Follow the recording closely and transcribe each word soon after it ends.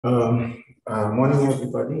Morning,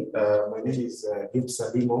 everybody. My name is Gift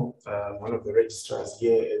Salimo, one of the registrars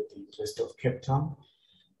here at the University of Cape Town.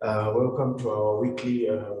 Welcome to our weekly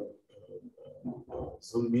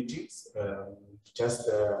Zoom meetings. Just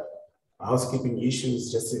housekeeping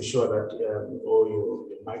issues, just to ensure that all your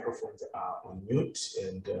microphones are on mute.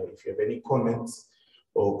 And if you have any comments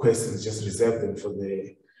or questions, just reserve them for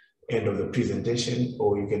the end of the presentation,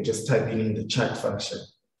 or you can just type in the chat function.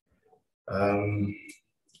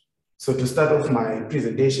 So to start off my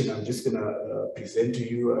presentation, I'm just going to present to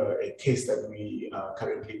you a case that we are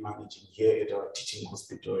currently managing here at our teaching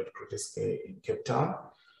hospital at Grotesque in Cape Town.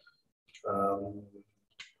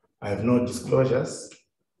 I have no disclosures.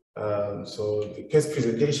 So the case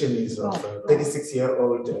presentation is of a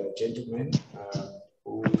 36-year-old gentleman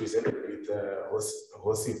who presented with a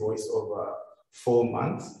horsey voice over 4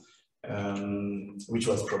 months, which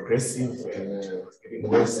was progressive and getting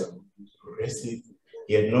worse and progressive.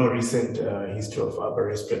 He had no recent history of upper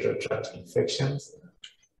respiratory tract infections,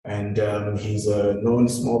 and he's a known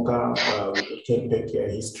smoker with a 10-year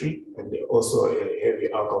history, and also a heavy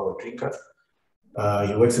alcohol drinker.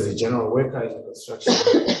 He works as a general worker in construction,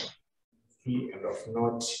 and of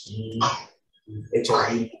note, he is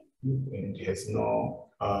HIV and has no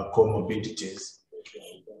comorbidities.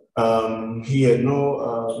 He had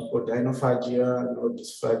no odynophagia, no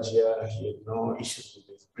dysphagia. He had no issues with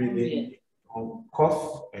his breathing.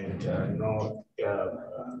 Cough, and no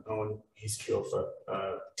known history of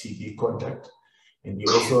TB contact. And he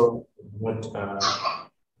also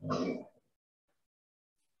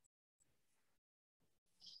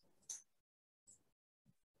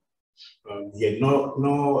he had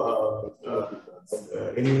no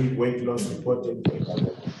any weight loss reported.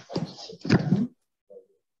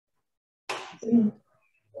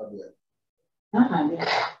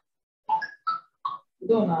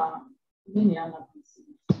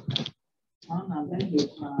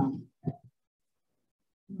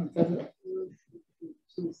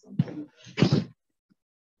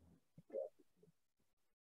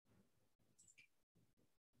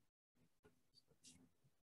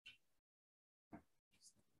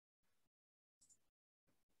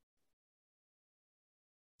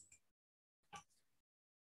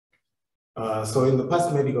 So in the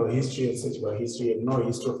past medical history and surgical history, he had no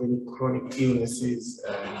history of any chronic illnesses,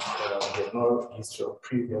 and he had no history of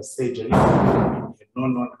previous surgery, he had no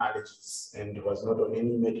known allergies, and was not on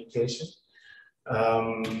any medication.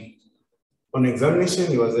 On examination,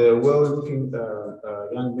 he was a well-looking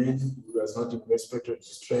young man who was not in respiratory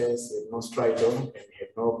distress, he had no stridor, and he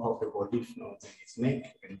had no palpable lymph nodes in his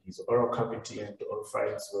neck, and his oral cavity and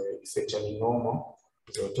oropharynx were essentially normal.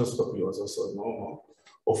 His otoscopy was also normal.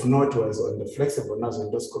 Of note was on the flexible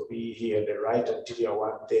nasal endoscopy, he had a right anterior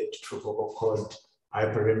 1/3 true vocal cord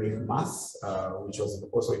hyperemic mass, which was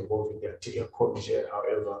also involved in the anterior commissure.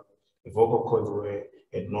 However, the vocal cords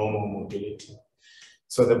had normal mobility.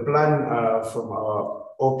 So the plan from our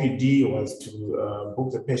OPD was to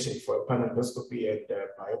book the patient for a pan endoscopy and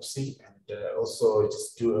biopsy, and also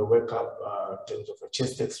just do a workup in terms of a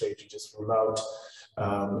chest X-ray to just rule out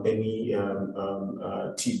any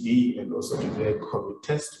TB, and also do the COVID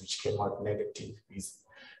test, which came out negative. His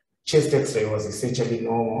chest X-ray was essentially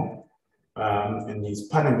normal, and his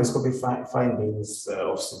pan endoscopy findings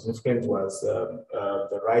of significance was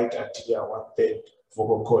the right anterior 1/3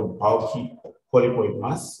 vocal cord bulky polypoid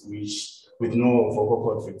mass, which with no vocal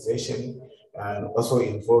cord fixation, and also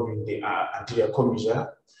involving the anterior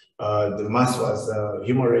commissure. The mass was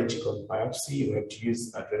hemorrhagic on biopsy. We had to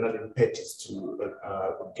use adrenaline patties to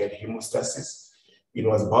get hemostasis. It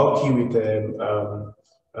was bulky with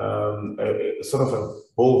sort of a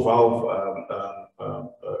ball valve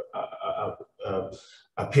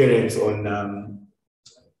appearance on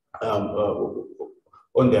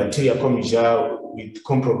the anterior commissure with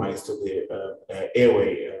compromise to the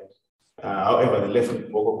airway. However, the left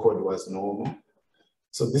vocal cord was normal.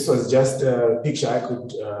 So this was just a picture I could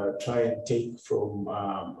try and take from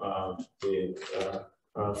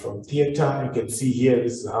theater. You can see here,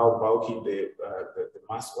 this is how bulky the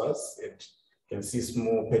mass was, and you can see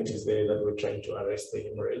small patties there that were trying to arrest the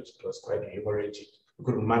hemorrhage. It was quite hemorrhagic. We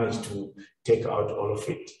couldn't manage to take out all of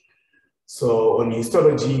it. So on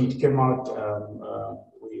histology, it came out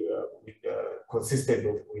consistent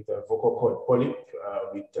with a vocal cord polyp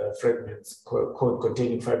with fragments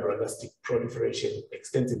containing fibroelastic proliferation,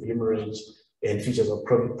 extensive hemorrhage, and features of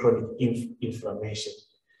chronic inflammation.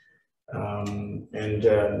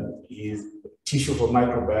 His tissue for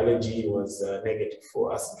microbiology was negative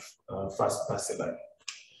for acid fast bacilli.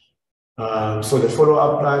 So the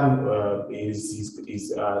follow-up plan is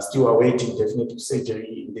still awaiting definitive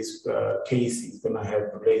surgery. In this case, he's going to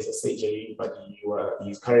have laser surgery, but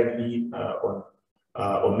he's currently on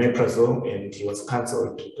omeprazole, and he was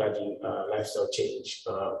cancelled regarding lifestyle change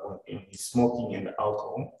on his smoking and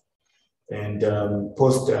alcohol. And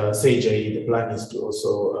post-surgery, the plan is to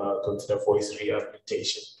also consider voice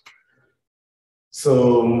rehabilitation.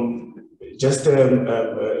 So just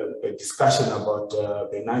a discussion about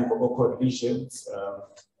benign vocal cord lesions.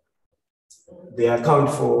 They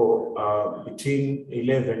account for between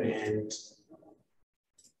 11 and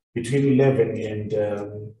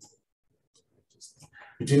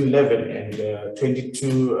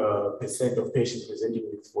 22% of patients presenting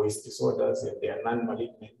with voice disorders, and they are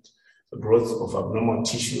non-malignant growth of abnormal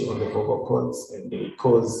tissue on the vocal cords, and they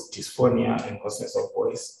cause dysphonia and hoarseness of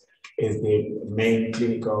voice as the main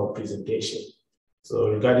clinical presentation. So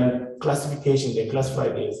regarding classification, they're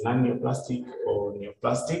classified as non-neoplastic or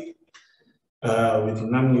neoplastic, with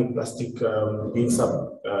non-neoplastic being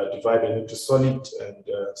divided into solid and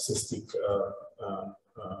cystic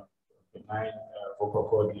benign vocal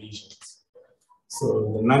cord lesions.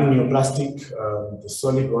 So the non-neoplastic, the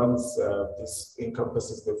solid ones, this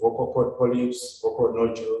encompasses the vocal cord polyps, vocal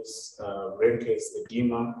nodules, rankes,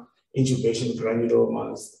 edema, intubation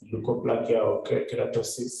granulomas, leukoplakia or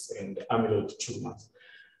keratosis, and amyloid tumors.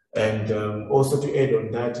 And also to add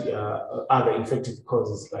on that, other infective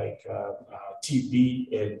causes like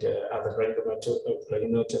TB and other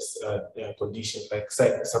granulomatous conditions like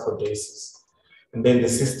sarcoidosis. And then the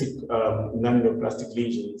cystic non-neoplastic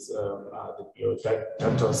lesions are the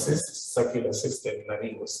ductal cyst, circular cyst, and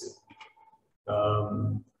laryngocyst.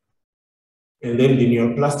 And then the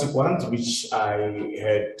neoplastic ones, which I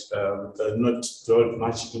had not dwelled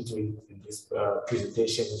much into in this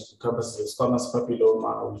presentation, encompasses squamous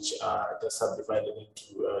papilloma, which are subdivided into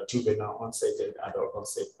juvenile onset and adult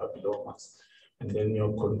onset papillomas. And then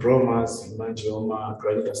neochondromas, hemangioma,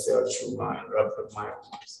 granular cell tumor, and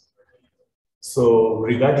rhabdomyomas. So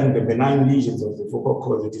regarding the benign lesions of the vocal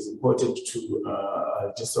cords, it is important to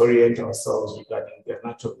just orient ourselves regarding the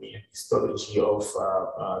anatomy and histology of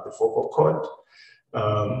the vocal cord.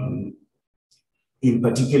 In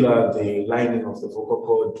particular, the lining of the vocal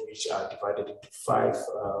cord, which are divided into 5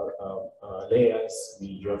 layers.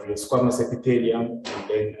 You have your squamous epithelium, and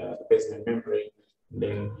then the basement membrane. And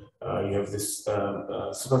then you have this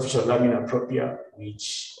superficial lamina propria,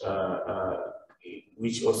 which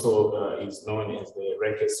also is known as the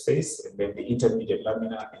rankes space, and then the intermediate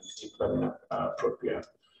lamina and deep lamina propria,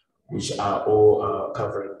 which are all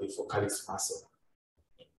covering the vocalis muscle.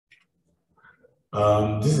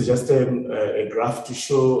 This is just a graph to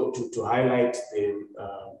show, to highlight the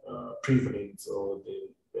prevalence or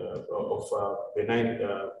of benign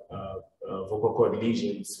vocal cord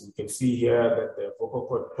lesions. We can see here that the vocal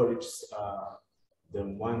cord polyps are the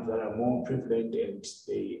ones that are more prevalent, and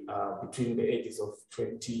they are between the ages of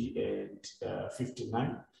 20 and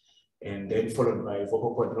 59, and then followed by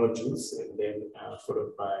vocal cord nodules, and then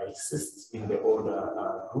followed by cysts in the older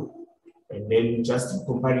group. And then just in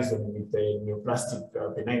comparison with the neoplastic,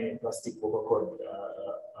 benign neoplastic vocal cord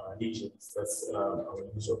lesions, that's our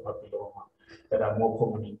usual papilloma, that are more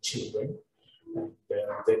common in children. And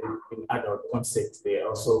then in adult onset, they are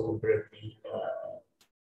also comparably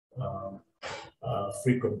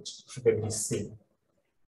frequently seen.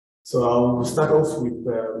 So I'll start off with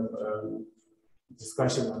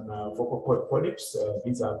discussion on vocal cord polyps.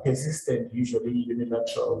 These are persistent, usually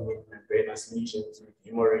unilateral membranous lesions with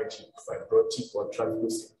hemorrhagic, fibrotic, or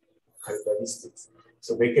translucent characteristics.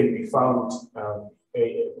 So they can be found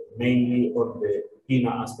mainly on the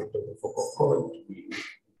inner aspect of the vocal cord,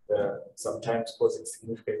 sometimes causing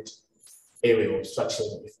significant airway obstruction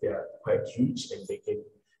if they are quite huge, and they can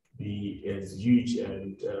be as huge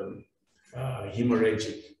and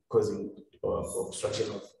hemorrhagic, causing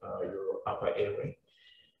obstruction of your upper airway.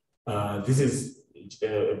 This is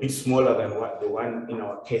a bit smaller than the one in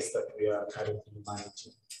our case that we are currently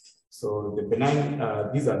managing. So the benign,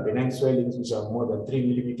 these are benign swellings which are more than 3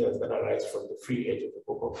 millimeters that arise from the free edge of the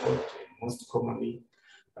vocal cord. Most commonly,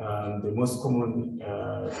 the most common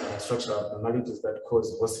structural abnormalities that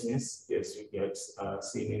cause hoarseness, as you get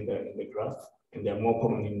seen in the graph, and they're more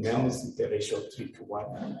common in males with a ratio of 3 to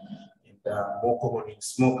 1, and more common in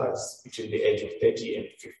smokers between the age of 30 and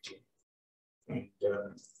 50. And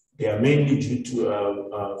they are mainly due to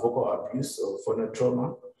vocal abuse or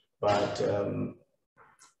phonotrauma, but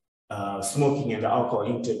smoking and alcohol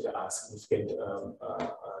intake are significant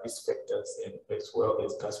risk factors, and as well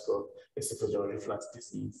as gastroesophageal reflux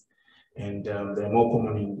disease. And they're more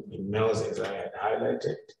common in males, as I had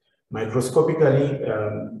highlighted. Microscopically,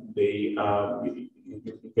 you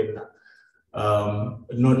can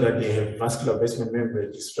note that they have vascular basement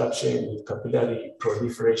membrane disruption with capillary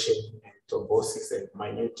proliferation and thrombosis and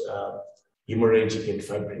minute hemorrhagic and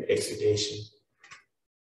fibrin exudation.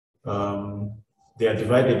 They are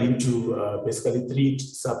divided into basically 3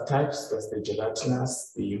 subtypes. That's the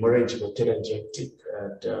gelatinous, the hemorrhagic or telangiectatic,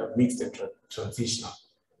 and mixed and transitional.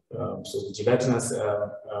 So the gelatinous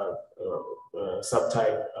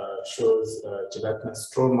subtype shows gelatinous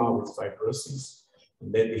stroma with fibrosis.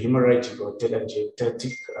 And then the hemorrhagic or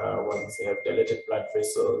telangiectatic ones have dilated blood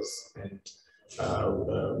vessels and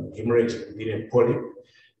hemorrhagic within a polyp.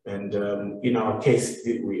 And in our case,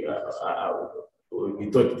 we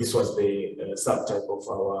thought this was the subtype of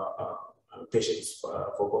our patient's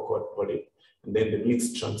vocal cord polyp. And then the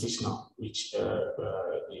mixed transitional, which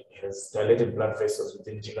has dilated blood vessels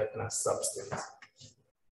within gelatinous substance.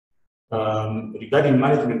 Regarding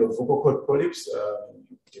management of vocal cord polyps,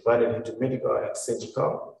 divided into medical and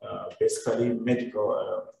surgical. Basically,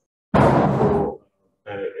 medical for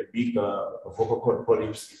a big vocal cord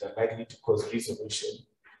polyps is unlikely to cause resolution.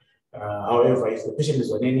 However, if the patient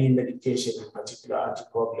is on any medication, in particular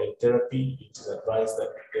anticoagulant therapy, it is advised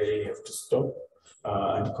that they have to stop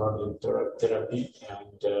anticoagulant therapy,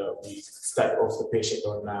 and we start off the patient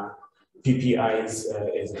on PPIs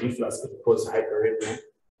as reflux can cause hyperemia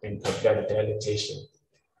and capillary dilatation.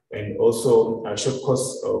 And also, short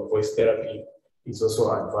course of voice therapy is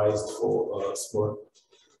also advised for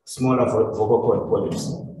smaller vocal cord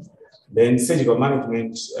polyps. Then surgical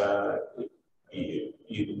management,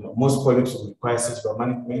 most polyps will require surgical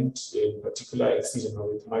management, in particular excision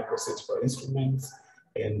with microsurgical instruments,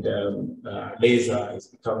 and laser has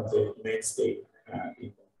become the mainstay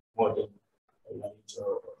in modern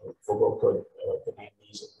vocal cord benign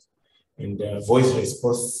lesions. And voice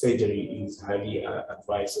response surgery is highly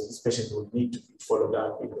advised. So this patient will need to be followed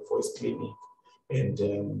up in the voice clinic and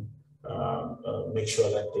make sure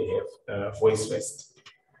that they have voice rest.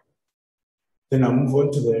 Then I'll move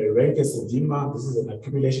on to the Ranke's edema. This is an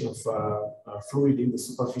accumulation of fluid in the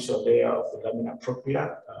superficial layer of the lamina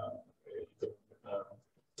propria.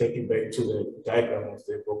 Take it back to the diagram of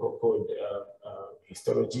the vocal cord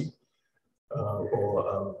histology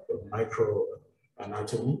or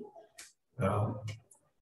microanatomy.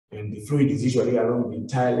 And the fluid is usually along the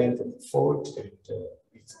entire length of the fold, and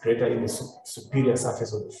it's greater in the superior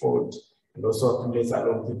surface of the fold, and also accumulates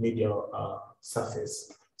along the medial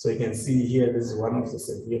surface. So you can see here, this is one of the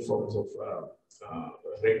severe forms of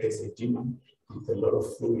Ranke's edema, with a lot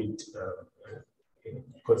of fluid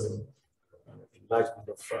causing enlargement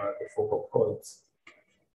of the vocal cords.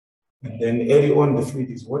 And then early on, the fluid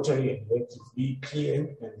is watery and relatively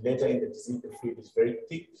clear, and later in the disease, the fluid is very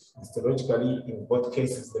thick. Histologically, in both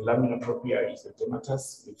cases, the lamina propria is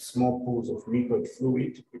edematous with small pools of mucoid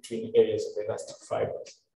fluid between areas of elastic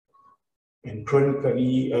fibers. And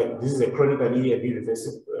chronically, this is a chronically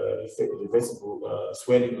reversible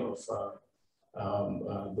swelling of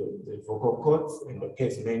the vocal cords, and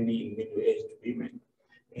occurs mainly in middle-aged women,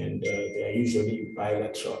 and they are usually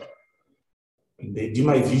bilateral. And the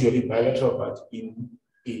edema is usually bilateral, but it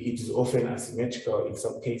is often asymmetrical in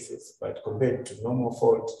some cases. But compared to normal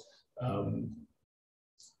fold,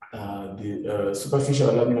 the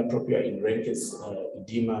superficial lamina propria in Ranke's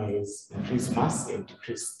edema has increased mass and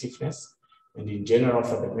decreased stiffness. And in general,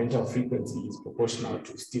 fundamental frequency is proportional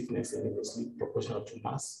to stiffness and inversely proportional to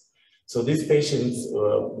mass. So these patients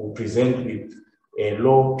will present with a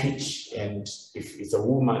low pitch, and if it's a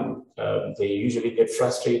woman, they usually get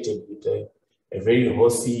frustrated with a very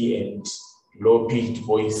hoarse and low-pitched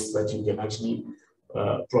voice that you can actually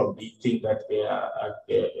probably think that they are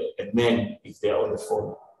a man if they are on the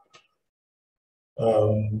phone.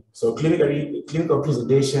 So clinical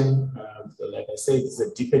presentation, like I said, is a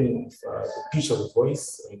deepening of the pitch of the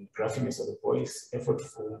voice and gruffiness of the voice,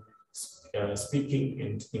 effortful speaking,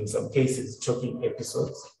 and in some cases, choking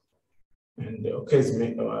episodes. And occurs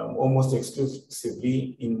almost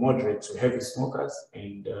exclusively in moderate to heavy smokers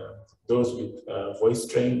and those with voice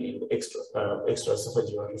strain and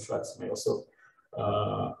extraesophageal reflux may also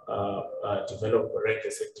develop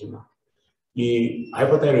Ranke's edema. The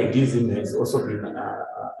hypothyroidism has also been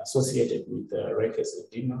associated with Ranke's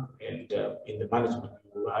edema, and in the management,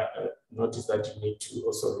 you will notice that you need to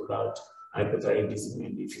also rule out hypothyroidism,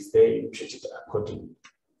 and if it's there, you treat it accordingly.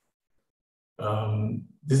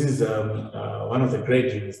 This is one of the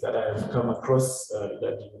gradings that I have come across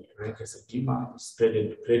regarding Ranke's edema. It's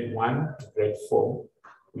graded grade 1 to grade 4,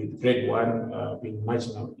 with grade 1 being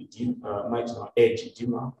marginal edema, marginal edge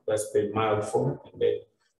edema. That's the mild form, and then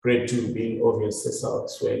Grade 2 being obvious sessile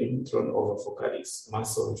swelling thrown over focalis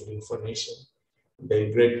muscle during phonation.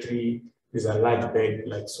 Then grade 3, these are large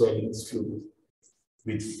bed-like swellings filled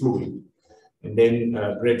with fluid. And then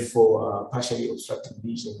grade 4 partially obstructed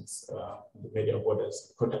lesions in the medial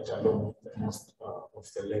borders, contact along most of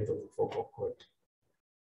the length of the vocal cord.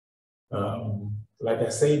 Like I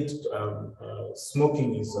said,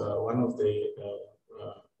 smoking is one of the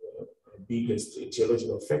biggest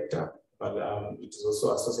etiological factor, but it is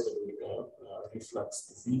also associated with reflux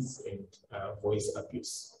disease and voice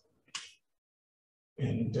abuse.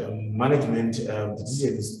 And management, the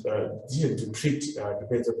decision to treat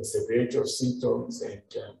depends on the severity of symptoms and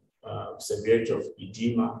severity of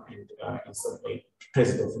edema and in some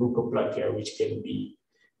presence of leukoplakia, which can be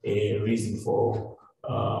a reason for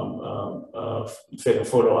further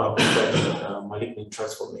follow-up with malignant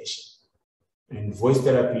transformation. And voice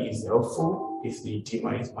therapy is helpful if the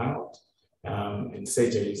edema is mild, and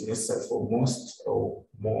surgery is necessary for most or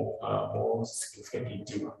more significant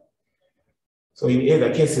edema. So in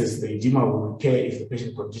other cases, the edema will recur if the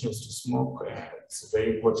patient continues to smoke. It's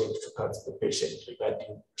very important to counsel the patient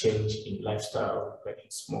regarding change in lifestyle regarding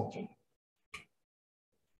smoking.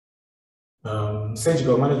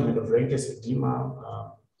 Surgical management of Ranke's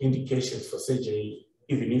edema, indications for surgery,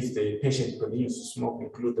 even if the patient continues to smoke,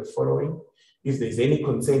 include the following. If there's any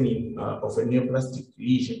concerning of a neoplastic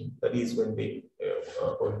lesion, that is when they,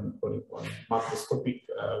 on macroscopic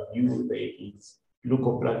view, there is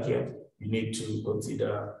leukoplakia, you need to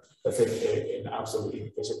consider that's an absolute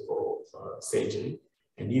indication for surgery.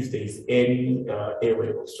 And if there is any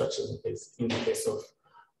airway obstruction, as in the case of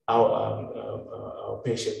our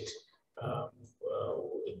patient,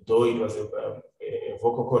 though it was a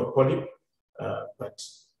vocal cord polyp, but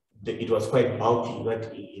it was quite bulky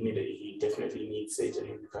that he definitely needs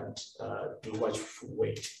surgery. We can't do much full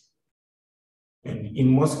weight. And in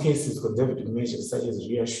most cases, conservative measures such as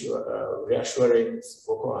reassurance,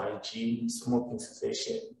 vocal hygiene, smoking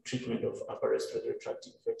cessation, treatment of upper respiratory tract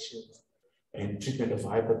infections, and treatment of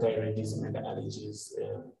hypothyroidism and allergies,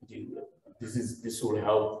 this will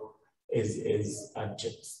help as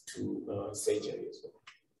adjuncts to surgery as well.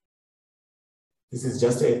 This is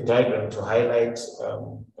just a diagram to highlight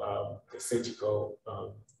the surgical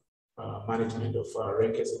management of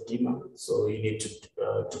Ranke's edema. So you need to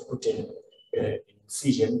put an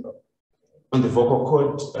incision on the vocal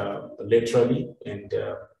cord laterally and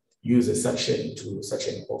use a suction to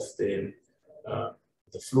suction off the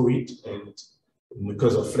fluid. And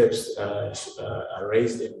because of flaps are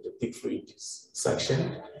raised and the thick fluid is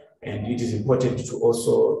suctioned, and it is important to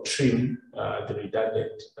also trim the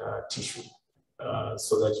redundant tissue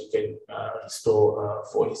so that you can restore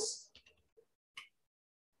voice.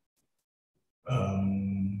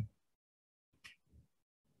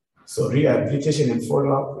 So rehabilitation and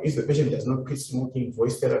follow-up, if the patient does not quit smoking,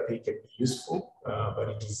 voice therapy can be useful, but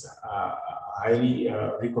it is highly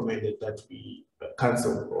recommended that we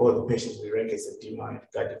counsel all the patients with Ranke's edema and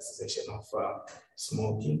cardiac cessation of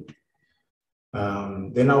smoking.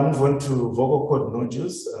 Then I'll move on to vocal cord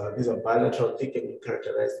nodules. These are bilateral thickening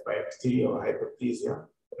characterized by epithelial hyperplasia,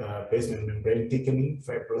 basement membrane thickening,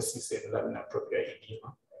 fibrosis, and laminar propria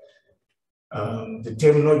edema. The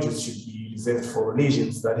term nodules should be reserved for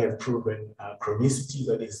lesions that have proven chronicity.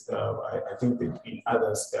 That is, I think that in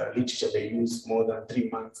others literature they use more than 3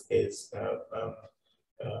 months as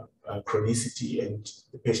chronicity, and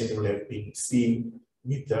the patient will have been seen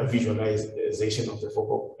with the visualization of the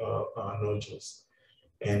vocal nodules.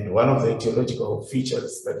 And one of the etiological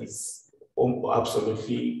features that is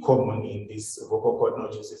absolutely common in these vocal cord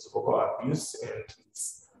nodules is vocal abuse, and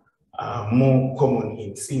it's more common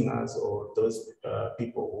in singers or those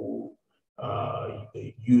people who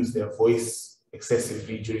use their voice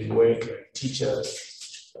excessively during work, like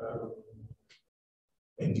teachers,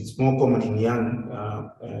 and it's more common in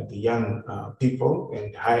the young people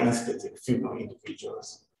and high incidence in female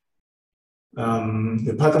individuals.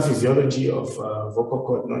 The pathophysiology of vocal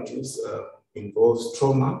cord nodules involves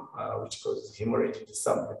trauma, which causes hemorrhage in the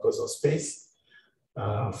submucosal space,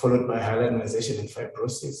 followed by hyalinization and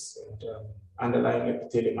fibrosis, and underlying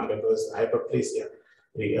epithelium undergoes hyperplasia,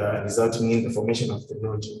 resulting in the formation of the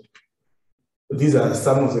nodule. These are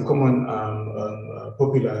some of the common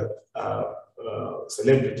popular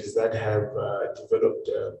celebrities that have developed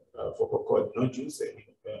vocal cord nodules, and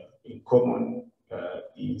in common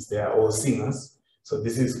is they are all singers. So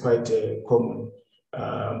this is quite a common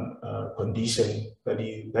condition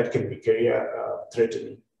that can be career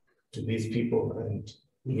threatening to these people, and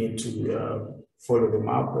we need to follow them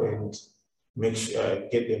up and make sure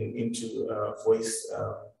get them into voice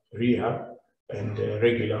rehab and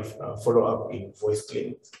regular follow-up in voice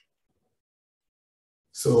clinics.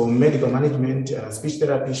 So medical management, speech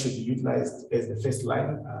therapy should be utilized as the first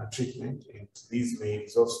line treatment, and these may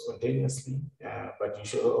resolve spontaneously, but you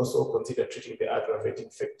should also consider treating the aggravating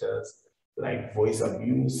factors like voice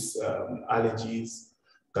abuse, allergies,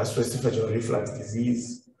 gastroesophageal reflux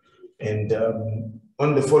disease. And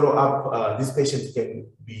on the follow-up, these patients can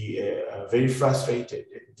be very frustrated.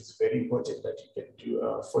 It is very important that you can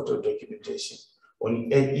do photo documentation.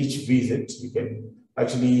 On each visit, you can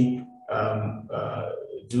actually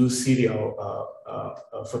do serial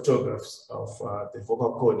photographs of the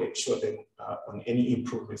vocal cord and show them on any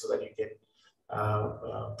improvement so that you can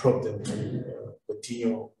probe them and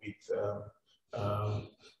continue with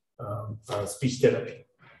speech therapy.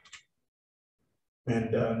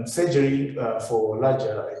 And surgery for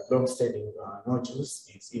larger and long-standing nodules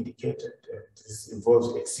is indicated. And this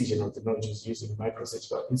involves excision of the nodules using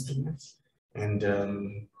microsurgical instruments. And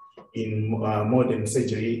in modern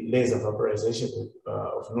surgery, laser vaporization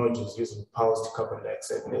of nodules using pulsed carbon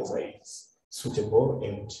dioxide laser is suitable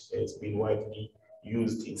and has been widely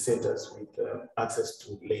used in centers with access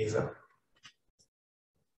to laser.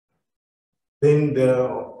 Then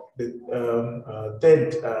the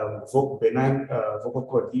third benign vocal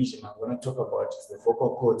cord lesion I'm going to talk about is the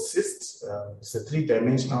vocal cord cyst. It's a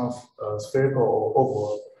three-dimensional spherical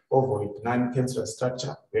or ovoid non-cancerous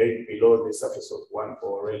structure buried below the surface of one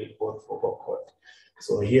or really both vocal cord.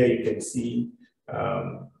 So here you can see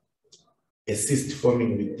a cyst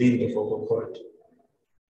forming within the vocal cord.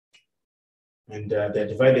 And they're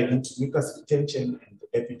divided into mucus retention and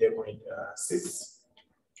epidermoid cysts.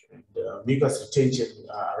 And mucus retention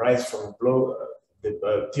arises from a blow.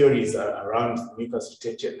 The theories around mucus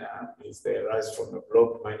retention is they arise from a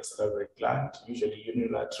blocked minor salivary gland, usually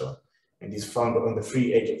unilateral, and is found on the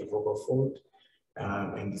free edge of the vocal fold,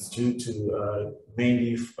 and is due to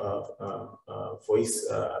mainly voice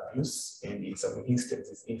abuse, and in some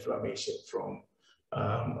instances inflammation from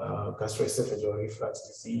gastroesophageal reflux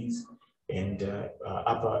disease and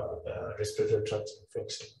upper respiratory tract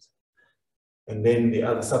infections. And then the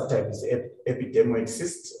other subtype is epidermoid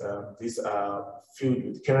cysts. These are filled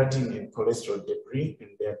with keratin and cholesterol debris, and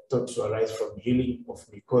they are thought to arise from healing of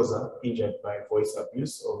mucosa injured by voice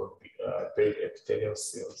abuse or buried epithelial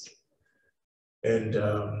cells. And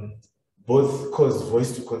both cause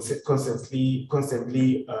voice to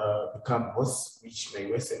constantly become hoarse, which may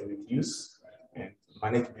worsen with use. And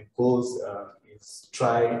management goals is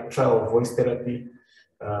trial voice therapy,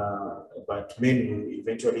 but many will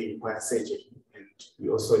eventually require surgery, and we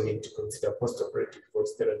also need to consider post-operative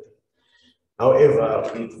voice therapy.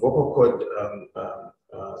 However, with vocal cord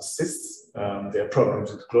cysts, there are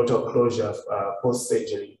problems with glottal closure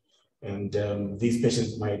post-surgery, and these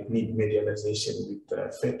patients might need medialization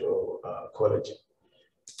with fat or collagen.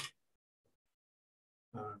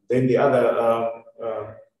 Then the other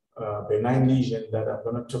benign lesion that I'm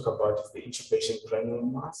going to talk about is the intubation cranial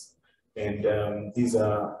mass. And these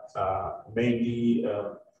are mainly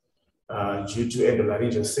due to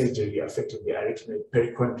endolaryngeal surgery affecting the arytenoid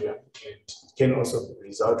perichondrium, and it can also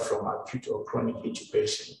result from acute or chronic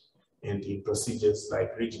intubation and in procedures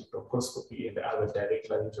like rigid bronchoscopy and other direct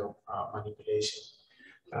laryngeal manipulation.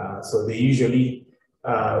 So they're usually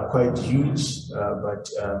quite huge, but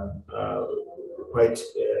quite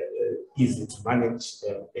easy to manage,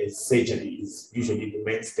 as surgery is usually the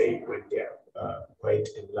mainstay when they are quite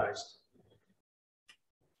enlarged.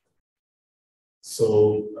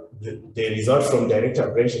 So they result from direct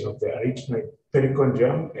abrasion of the arytenoid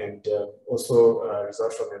perichondrium, and also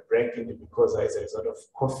result from a break in the mucosa as a result of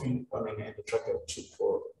coughing on an endotracheal tube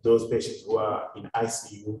for those patients who are in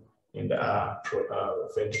ICU and are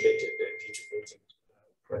ventilated and intubated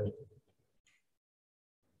chronically.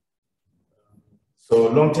 So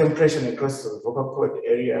long-term pressure necrosis of the vocal cord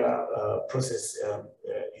area process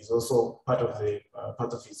is also part of the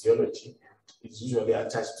pathophysiology. It's usually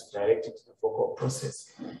attached directly to the vocal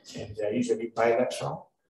process, and they are usually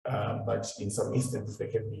bilateral, but in some instances they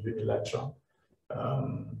can be unilateral.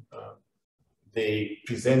 They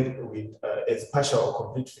present with as partial or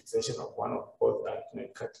complete fixation of one or both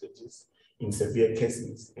arytenoid cartilages in severe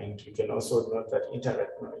cases, and you can also note that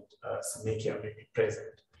interarachnoid synechia may be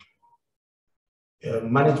present.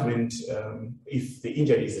 Management, if the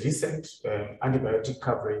injury is recent, antibiotic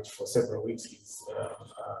coverage for several weeks is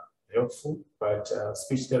helpful, but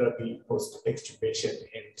speech therapy post-extubation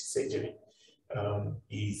and surgery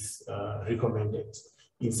is recommended.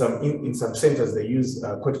 In some centers, they use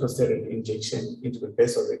corticosteroid injection into the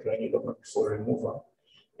base of the granuloma before removal,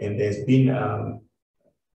 and there's been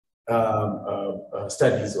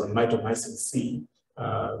studies on mitomycin C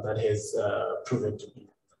that has proven to be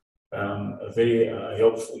very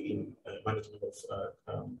helpful in management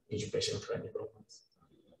of intubation-friendly problems.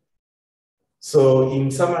 So,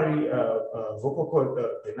 in summary, vocal cord,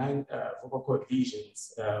 benign vocal cord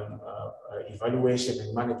lesions evaluation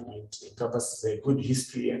and management encompasses a good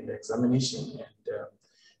history and examination, and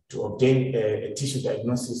to obtain a tissue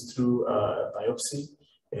diagnosis through biopsy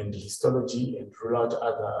and histology, and rule out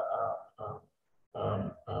other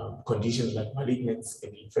conditions like malignancy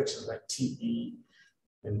and infections like TB.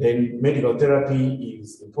 And then medical therapy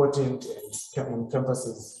is important and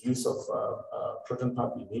encompasses use of proton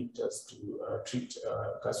pump inhibitors to treat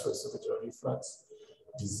gastroesophageal reflux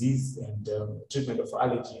disease, and treatment of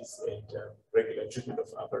allergies, and regular treatment of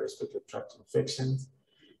upper respiratory tract infections.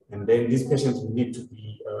 And then these patients will need to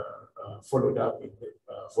be followed up in the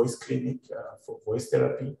voice clinic for voice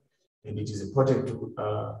therapy. And it is important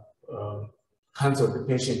to counsel the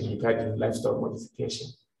patient regarding lifestyle modification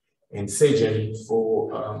and surgery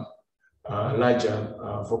for larger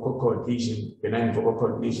vocal cord lesion. Benign vocal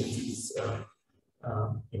cord lesion is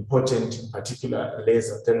important, in particular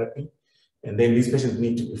laser therapy. And then these patients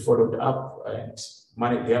need to be followed up, and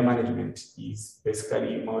their management is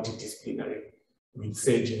basically multidisciplinary with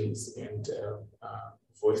surgeons and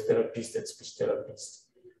voice therapists and speech therapists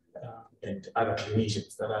and other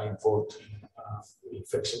clinicians that are involved in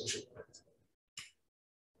infection treatment.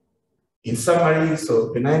 In summary,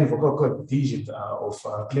 so benign vocal cord lesions are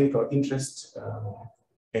of clinical interest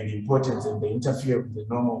and importance, and they interfere with the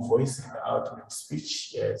normal voice and the outward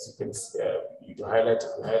speech. As you can see, you highlighted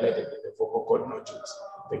the vocal cord nodules.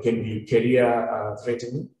 They can be career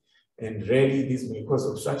threatening, and rarely this may cause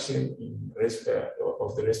obstruction in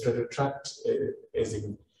of the respiratory tract, as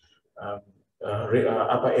in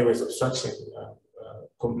upper airways obstruction,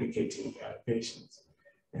 complicating patients.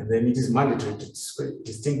 And then it is mandatory to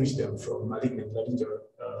distinguish them from malignant laryngeal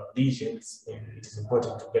lesions, and it is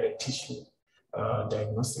important to get a tissue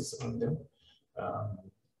diagnosis on them.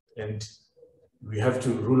 And we have to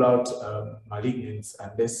rule out malignance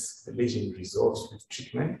unless the lesion resolves with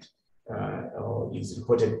treatment or is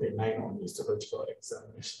reported benign on histological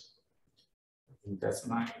examination. I think that's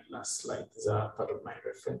my last slide. These are part of my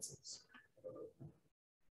references.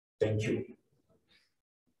 Thank you.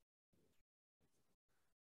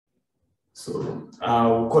 So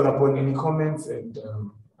I'll call upon any comments and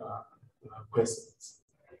questions.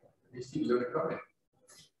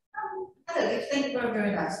 Hello, thank you for a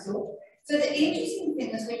very nice talk. So the interesting thing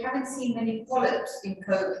is we haven't seen many polyps in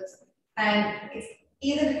COVID, and it's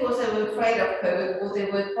either because they were afraid of COVID or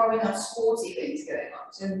there were probably not sports events going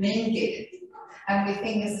on. So men get it, and we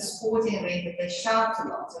think it's a sporting event that they shout a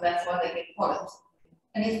lot, so that's why they get polyps.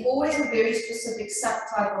 And it's always a very specific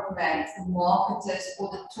subtype of man, the marketers or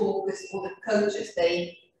the talkers or the coaches,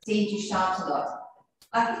 they tend to shout a lot.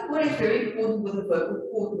 I think what is very important with the vocal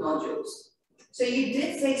cord nodules. So you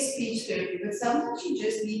did say speech therapy, but sometimes you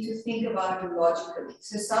just need to think about it logically.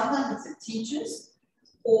 So sometimes it's the teachers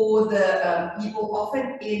or the people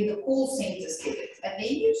often in the call centers get it. And then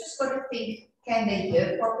you just got to think, can they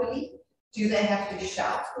hear properly? Do they have to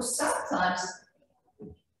shout? Because sometimes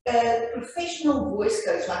a professional voice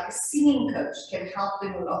coach, like a singing coach, can help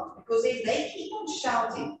them a lot. Because if they keep on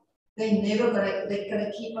shouting, they're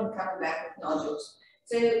gonna keep on coming back with nodules.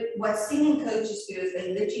 So what singing coaches do is they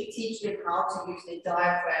literally teach them how to use their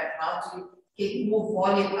diaphragm, how to get more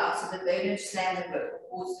volume out so that they don't slam the vocal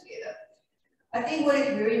cords together. I think what is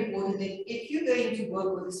very important is if you're going to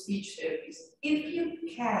work with a speech therapist, if you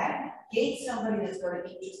can, get somebody that's got an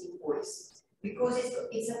interesting voice, because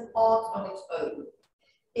it's an art on its own.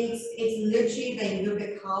 It's literally, they look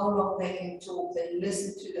at how long they can talk, they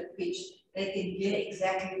listen to the pitch, they can hear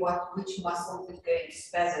exactly which muscle is going to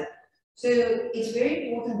spasm. So it's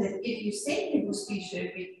very important that if you send people speech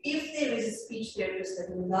therapy, if there is a speech therapist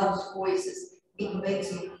that loves voices, it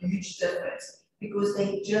makes a huge difference because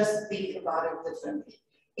they just think about it differently.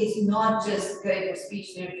 It's not just going for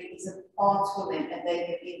speech therapy, it's an art for them and they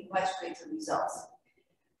can get much better results.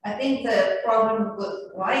 I think the problem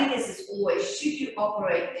with grinders is always, should you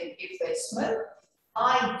operate them if they smoke?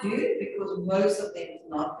 I do, because most of them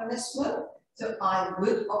are not going to smoke. So I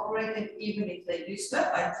would operate them even if they do smoke.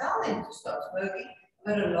 I tell them to stop smoking,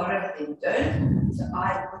 but a lot of them don't. So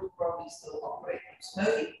I would probably still operate them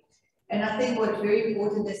smoking. And I think what's very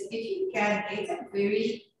important is if you can get a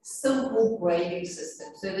very simple grading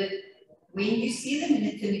system so that when you see them in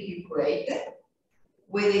the clinic, you grade them,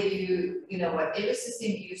 whether you know, whatever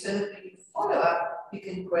system you use, so that when you follow up, you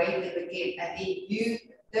can grade them again. And then you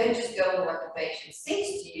don't just go on what the patient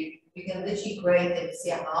says to you, you can literally grade them, see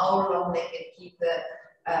how long they can keep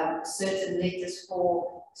the certain letters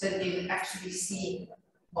for, so that you can actually see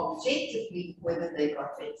objectively whether they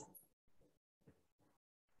got better.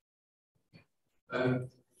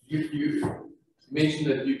 You mentioned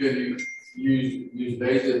that you're going to use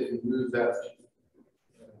laser to remove that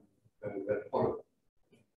polyp.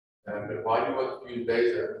 But why do you want to use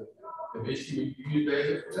laser? Eventually, you use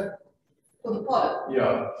laser for that? For the polyp?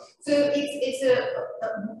 Yeah. So it's a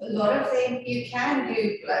lot of things you can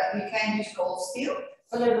do, like you can use cold steel,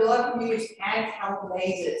 but a lot of use handheld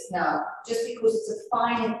lasers now, just because it's a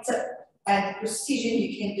fine tip and precision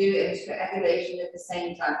you can do and extrapolation at the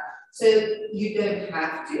same time. So you don't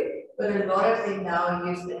have to, but a lot of them now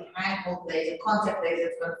use the handheld laser, contact laser,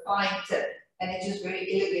 it's got a fine tip, and it's just very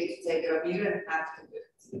elegant to take it off. You don't have to do it.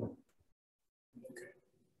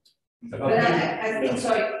 But I think,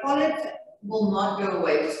 sorry, polyps will not go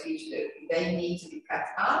away with speech therapy. They need to be cut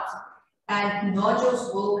out, and nodules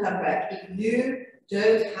will come back if you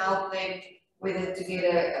don't help them, whether to get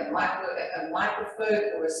a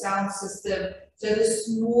microphone or a sound system. So the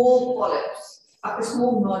small polyps, the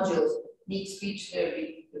small nodules, need speech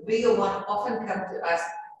therapy. The bigger one often come to us,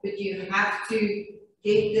 but you have to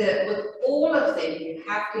get with all of them, you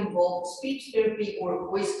have to involve speech therapy or a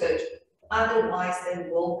voice coach. Otherwise, they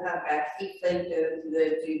will come back if they don't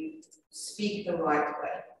learn to speak the right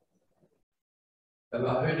way. I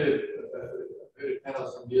heard a panel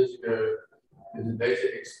some years ago. There's a data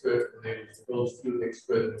expert and there was a field field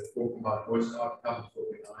expert who was talking about voice outcomes for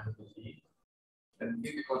benign disease. And I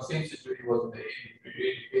think the consensus really was in the end, it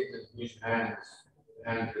really depends on whose hands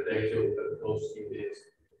the data or the field field is.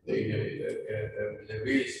 They're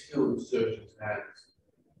really skilled surgeons' hands.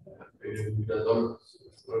 Who does a lot of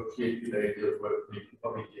work data work, you can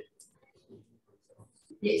probably get.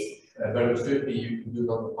 Yes. But certainly you can do it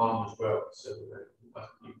on the palm as well, so you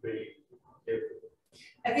must be very careful.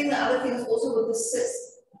 I think the other thing is also with the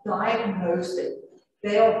cysts, diagnose them.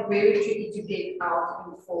 They are very tricky to get out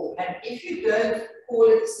in full. And if you don't call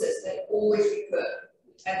it a cyst, they always recur.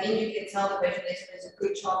 And then you can tell the patient there's a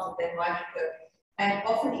good chance that they might recur. And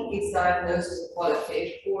often it gets diagnosed as a polyp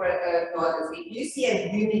or a nodule. If you see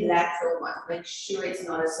a unilateral one, make sure it's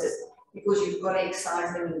not a cyst because you've got to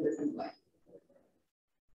excise them in a different way.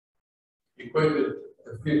 You quoted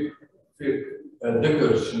a few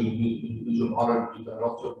Dickers, who's an honor, he's done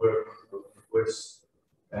lots of work with West,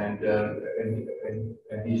 and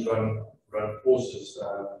he's run courses,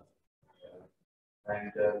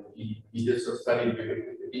 and he did some study with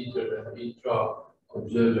the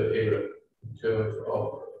intra-observer error in terms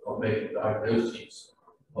of making diagnoses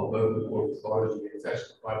of vocal pathology. It's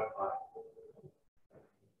actually quite high.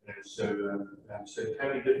 And so it can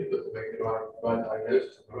be difficult to make the right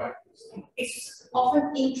diagnosis of the right. It's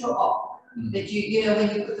often intra-op that you know, when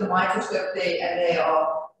you put the microscope there and they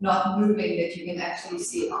are not moving, that you can actually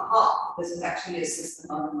see, aha, this is actually a system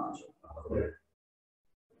on the nodule.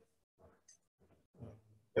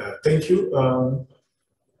 Thank you.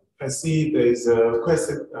 I see there is a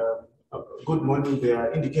question. Good morning. There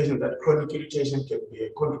are indications that chronic irritation can be a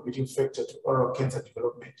contributing factor to oral cancer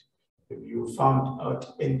development. Have you found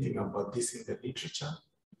out anything about this in the literature?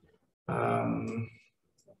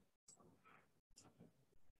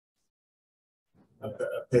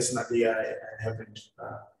 Personally, I haven't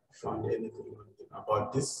found anything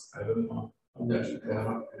about this. I don't know.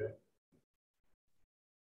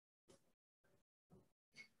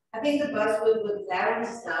 I think the buzzword with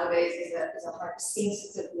larynx nowadays is a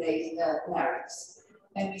hypersensitive larynx,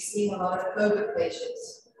 and we're seeing a lot of COVID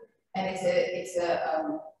patients, and it's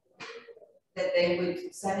a that they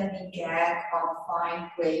would suddenly gag on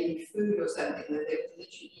fine grainy food or something, that they would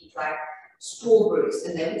literally eat like strawberries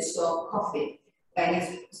and they would start coughing. And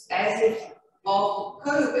it's as if after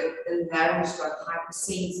COVID, the larynx got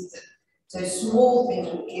hypersensitive. So small things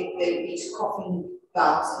would give them these coughing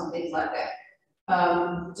bouts and things like that.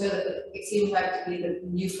 So it seems like to be the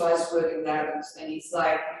new buzzword in larynx, and it's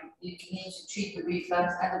like you need to treat the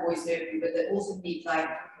reflux and the voice therapy, but they also need like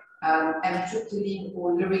amitriptyline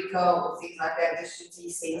or Lyrica or things like that just to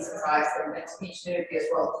desensitize them, and speech therapy as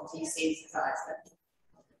well to desensitize them.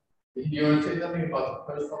 Do you want to say something about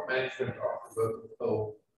the personal management of the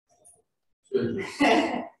vocal surgery?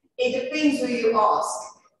 It depends who you ask.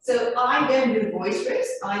 So I don't do voice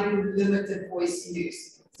rest, I do limited voice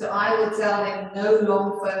use. So I will tell them no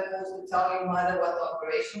long phone calls to tell your mother what the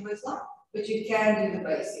operation was like, but you can do the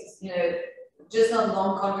basics, you know, just not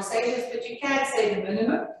long conversations, but you can say the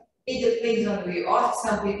minimum. It depends on who you ask.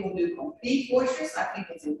 Some people do complete voice rest. I think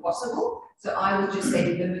it's impossible. So I would just say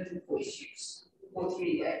limited voice use for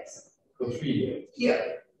 3 days. For 3 days? Yeah.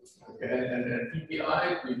 Okay, and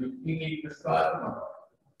PPI, do you routinely prescribe them?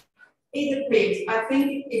 It depends. I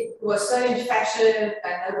think it was so in fashion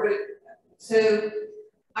and nobody, so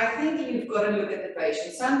I think you've got to look at the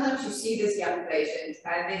patient. Sometimes you see this young patient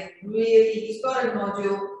and he's got a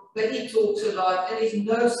nodule, but he talks a lot and there's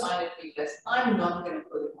no sign of reflux. I'm not going to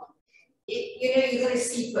put him on. You're going to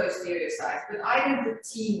see posterior signs, but I don't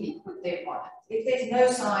routinely put them on it. If there's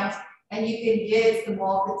no signs and you can get the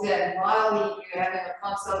marketer and while you're having a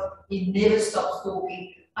consult, he never stops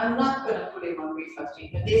talking, I'm not going to put him on reflux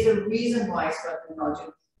treatment. There's a reason why he's got the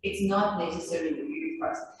nodule. It's not necessarily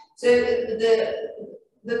reflux. So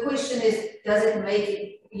the question is, does it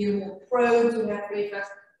make you more prone to have reflux?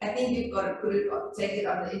 I think you've got to put it on, take it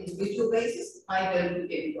on an individual basis. I don't do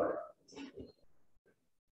everybody.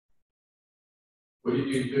 What do you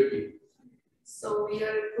do in Turkey? So we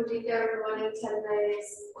are putting everyone in 10 days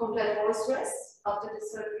complete voice rest after the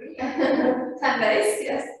surgery. 10 days,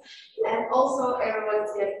 yes. And also everyone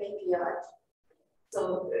is getting PPI.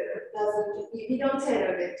 So we don't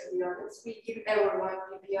tailor it, to be honest. We give everyone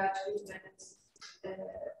PPI treatment.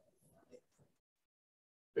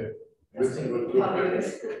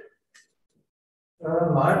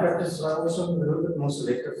 My practice is also a little bit more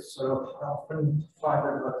selective, so I often find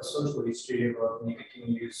out about the social history about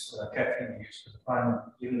nicotine use, caffeine use, because I find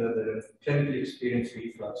even though they're clinically experienced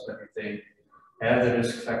reflux, but if they have the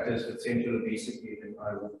risk factors with central obesity, then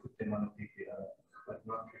I will put them on a PPI, but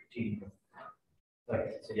not routine. Like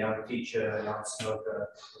it's a young teacher, a young smoker,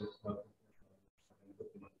 put them on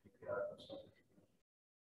PPI.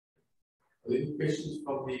 Are there any questions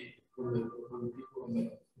from the people on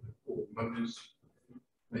the members?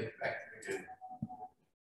 Make it back again.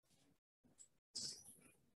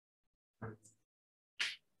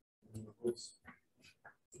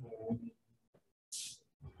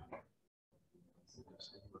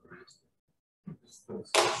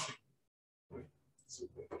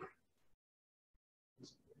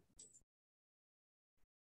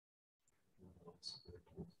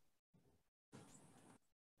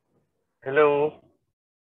 Hello.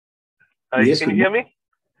 Yes, can you hear me?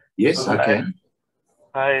 Yes, I can.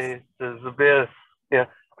 Hi, Zubair. Yeah,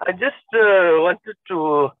 I just wanted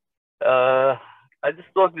to, I just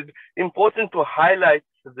thought it's important to highlight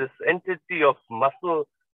this entity of muscle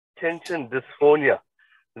tension dysphonia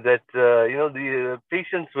that, the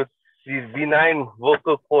patients with these benign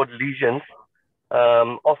vocal cord lesions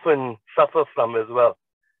often suffer from as well.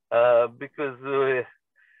 Because,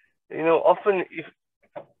 often if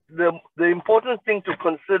the important thing to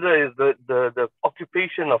consider is the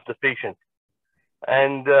occupation of the patient.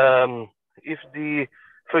 And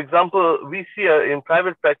for example, we see in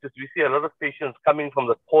private practice, we see a lot of patients coming from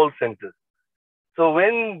the call centers. So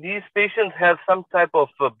when these patients have some type of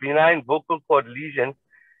benign vocal cord lesion,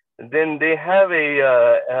 then they have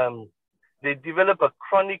they develop a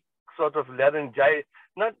chronic sort of laryngitis.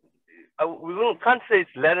 Can't say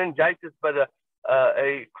it's laryngitis, but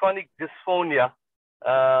a chronic dysphonia.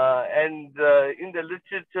 In the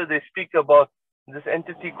literature, they speak about this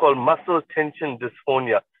entity called muscle tension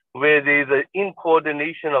dysphonia, where there is an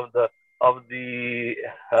incoordination of the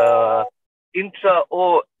intra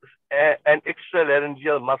or and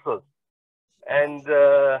extralaryngeal muscles, and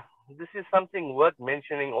this is something worth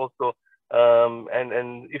mentioning also.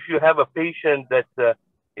 And if you have a patient that,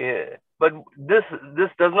 but this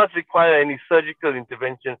does not require any surgical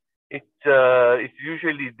intervention. It's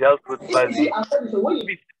usually dealt with by the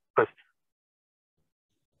speech therapist.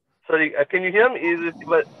 Sorry, can you hear me?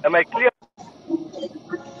 Am I clear?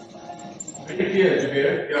 Very clear,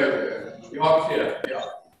 Zubair. You are clear. Yeah.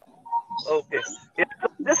 Okay. Yeah, so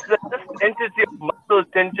this entity of muscle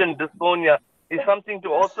tension dysphonia is something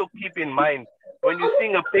to also keep in mind when you're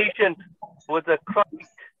seeing a patient with a chronic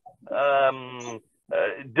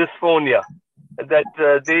dysphonia, that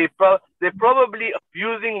they're probably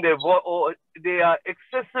abusing their voice, or they are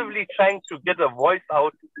excessively trying to get a voice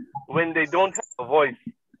out when they don't have a voice,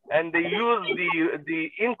 and they use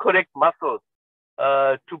the incorrect muscles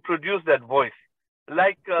to produce that voice,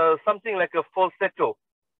 like something like a falsetto.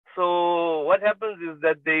 So what happens is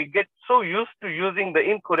that they get so used to using the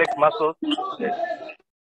incorrect muscles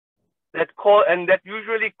that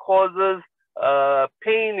usually causes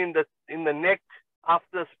pain in the neck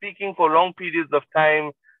after speaking for long periods of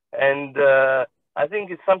time. And I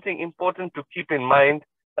think it's something important to keep in mind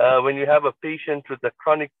when you have a patient with a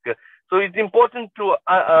chronic. So it's important to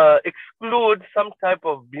exclude some type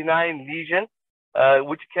of benign lesion,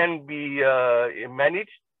 which can be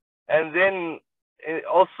managed, and then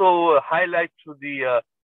also highlight to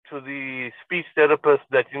the speech therapist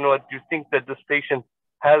that you think that this patient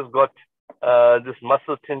has got this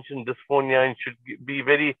muscle tension dysphonia and should be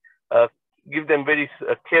very give them very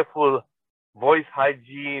careful voice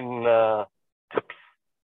hygiene tips?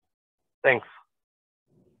 Thanks.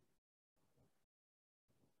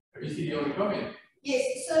 Lucy, do you want to comment?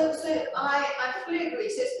 Yes, so I fully agree.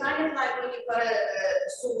 So it's kind of like when you've got a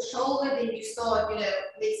sore shoulder, then you start,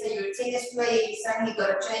 let's say you're a tennis player, you suddenly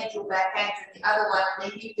got to change your backhand to the other one,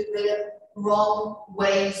 and then you develop wrong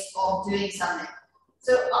ways of doing something.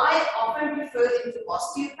 So I often refer them to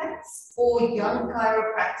osteopaths or young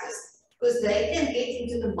chiropractors because they can get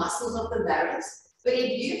into the muscles of the larynx. But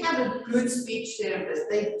if you have a good speech therapist,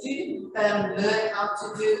 they do learn how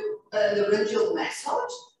to do laryngeal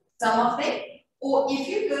massage, some of them. Or if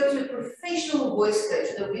you go to a professional voice coach,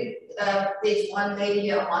 there's one lady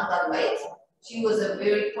here, Amanda Wade. She was a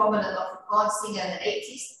very prominent Afrikaans singer in the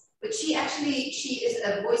 80s, but she is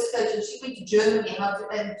a voice coach, and she went to Germany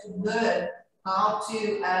to learn how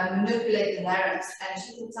to manipulate the larynx, and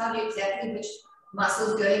she can tell you exactly which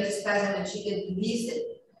muscles go into spasm, and she can release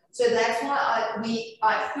it. So that's why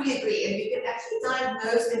I fully agree, and you can actually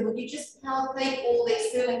diagnose them when you just palpate all the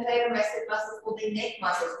external clavicular muscles or their neck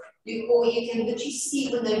muscles. You can literally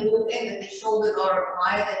see when they walk in that their shoulders are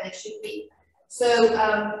higher than they should be. So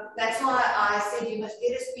that's why I said you must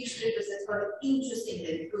get a speech therapist that's got an interest in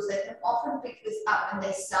them, because they can often pick this up and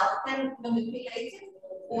they self can manipulate it,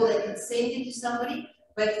 or they can send it to somebody.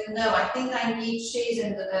 But no, I think I need shares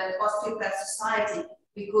in the Osteopath Society,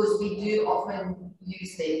 because we do often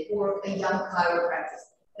use them, or a young chiropractor.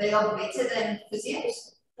 They are better than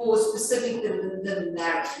physios for specific the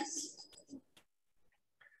larynx.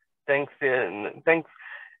 Thanks, thanks.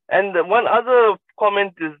 And one other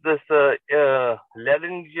comment is this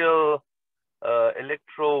laryngeal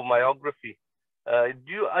electromyography.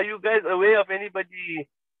 Are you guys aware of anybody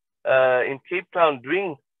in Cape Town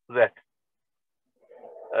doing that?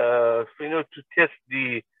 To test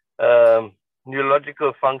the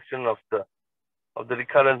neurological function of the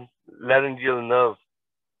recurrent laryngeal nerve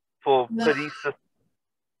for paresis.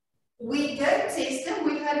 We don't test them.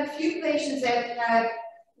 We've had a few patients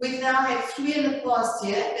we've now had 3 in the past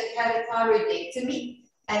year that had a thyroidectomy,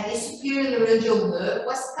 and their superior laryngeal nerve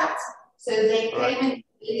was cut. So they came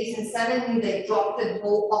in and suddenly they dropped the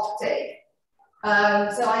whole octave.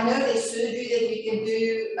 So I know there's surgery that we can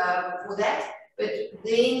do for that, but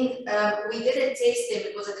then we didn't test them.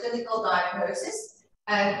 It was a clinical diagnosis,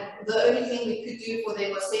 and the only thing we could do for them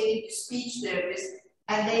was send them to speech therapists,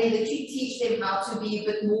 and they literally teach them how to be a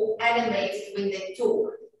bit more animated when they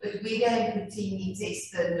talk. But we don't routinely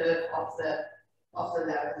test the nerve of the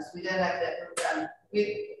larynx. We don't have that program.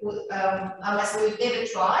 Unless we've never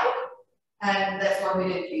tried, and that's why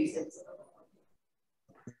we don't use it.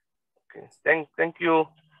 Okay, thank you.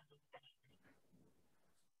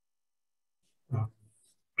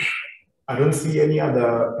 I don't see any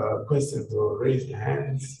other questions or raised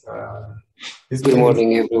hands. Good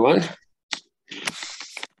morning, everyone.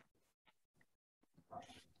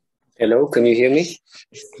 Hello, can you hear me?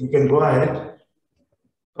 You can go ahead.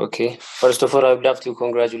 Okay. First of all, I would love to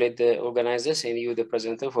congratulate the organizers and you, the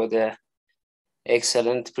presenter, for the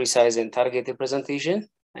excellent, precise, and targeted presentation.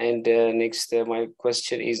 And next, my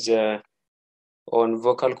question is on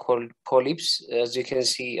vocal cord polyps. As you can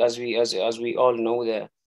see, as we all know,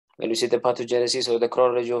 when you see the pathogenesis or the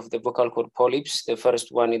chronology of the vocal cord polyps, the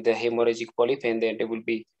first one is the hemorrhagic polyp, and then they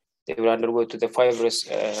will undergo to the fibrous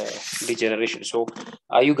degeneration. So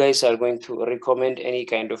are you guys going to recommend any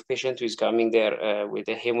kind of patient who is coming there with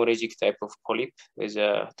a hemorrhagic type of polyp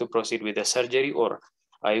to proceed with the surgery, or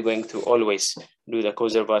are you going to always do the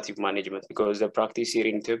conservative management? Because the practice here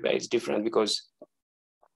in Ethiopia is different, because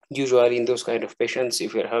usually in those kind of patients,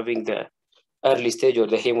 if we're having the early stage or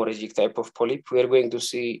the hemorrhagic type of polyp, we are going to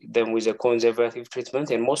see them with a conservative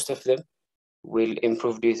treatment, and most of them will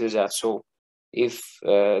improve due to that. So if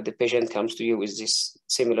the patient comes to you with this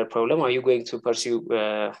similar problem, are you going to pursue,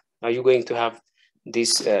 are you going to have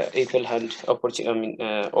this equal hand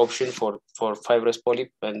option for fibrous polyp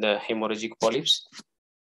and the hemorrhagic polyps?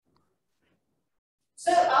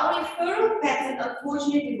 So our referral pattern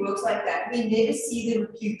unfortunately works like that. We never see them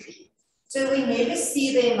acutely. So we never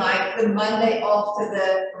see them like the Monday after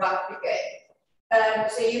the rugby game.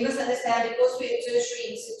 So you must understand, because we're a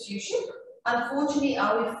tertiary institution, unfortunately,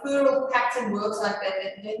 our referral pattern works like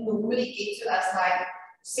that. They normally get to us like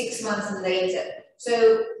 6 months later.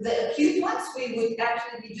 So the acute ones, we would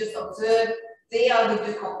actually just observe. There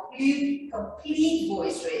we do complete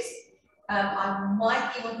voice rest. I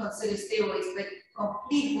might even consider steroids, but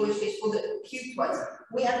complete voice rest for the acute ones.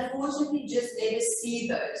 We unfortunately just never see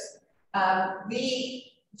those.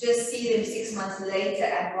 We just see them 6 months later,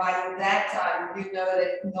 and by that time, you know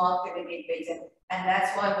they're not going to get better. And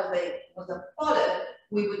that's why with the follow,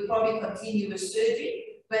 we would probably continue with surgery.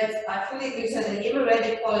 But I fully agree, so the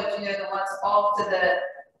hemorrhagic polyps, you know, the ones after the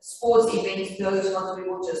sports events, those ones we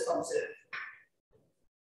will just observe.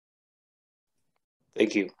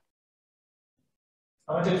 Thank you.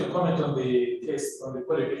 I wanted to comment on the case, on the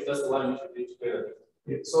polyp, that's the one which we did together.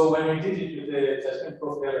 Yeah. So when we did it with the judgment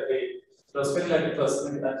prof the other day, it was feeling like it was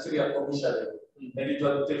an anterior commissary. And it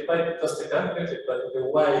was the pipe was decanted, but with a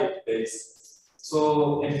wide base.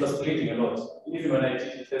 So, and it was bleeding a lot. Even when I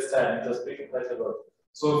did it first time, it was bleeding quite a lot.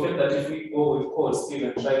 So I felt that if we go with cold still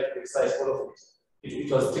and try to excise all of it,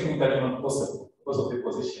 it was technically not possible because of the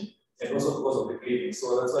position and also because of the bleeding.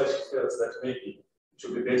 So that's why she felt that maybe it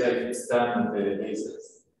should be better if it's done with the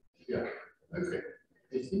lasers. Yeah, okay.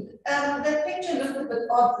 The picture looked a bit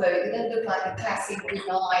odd though. It didn't look like a classic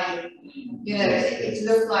benign, you know, it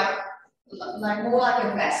looked like more like a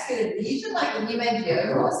vascular lesion, like a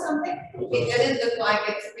hemangioma or something. It didn't look like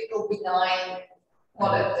a typical benign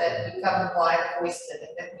polyp that become wide hoisted.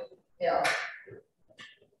 Yeah.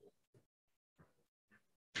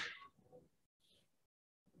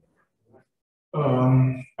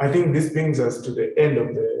 I think this brings us to the end of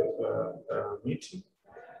the meeting.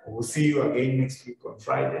 We'll see you again next week on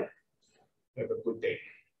Friday. Have a good day.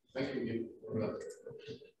 Thank you.